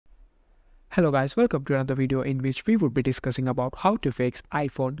Hello guys, welcome to another video in which we would be discussing about how to fix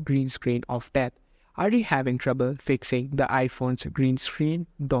iPhone green screen of death. Are you having trouble fixing the iPhone's green screen?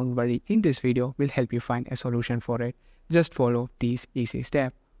 Don't worry, in this video we'll help you find a solution for it. Just follow these easy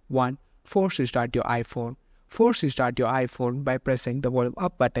steps. 1. Force restart your iPhone. Force restart your iPhone by pressing the volume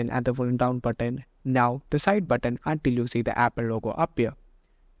up button and the volume down button. Now the side button until you see the Apple logo appear.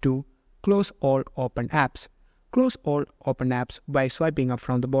 2. Close all open apps. Close all open apps by swiping up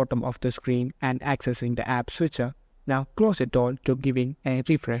from the bottom of the screen and accessing the app switcher. Now close it all to giving a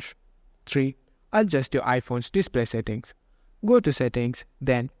refresh. 3. Adjust your iPhone's display settings. Go to settings,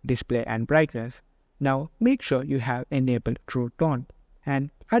 then display and brightness. Now make sure you have enabled true tone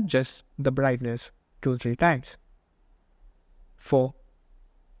and adjust the brightness 2-3 times. 4.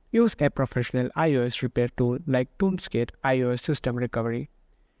 Use a professional iOS repair tool like ToonSkate iOS System Recovery.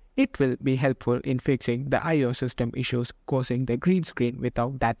 It will be helpful in fixing the iOS system issues causing the green screen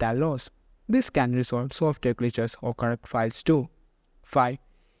without data loss. This can resolve software glitches or corrupt files too. 5.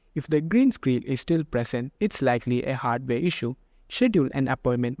 If the green screen is still present, it's likely a hardware issue. Schedule an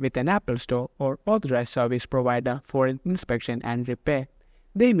appointment with an Apple Store or authorized service provider for an inspection and repair.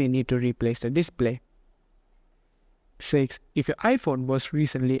 They may need to replace the display. 6. If your iPhone was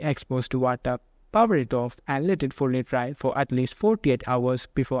recently exposed to water, power it off and let it fully dry for at least 48 hours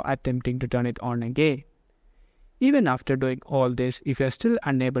before attempting to turn it on again. Even after doing all this, if you are still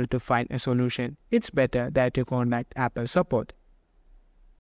unable to find a solution, it's better that you contact Apple support.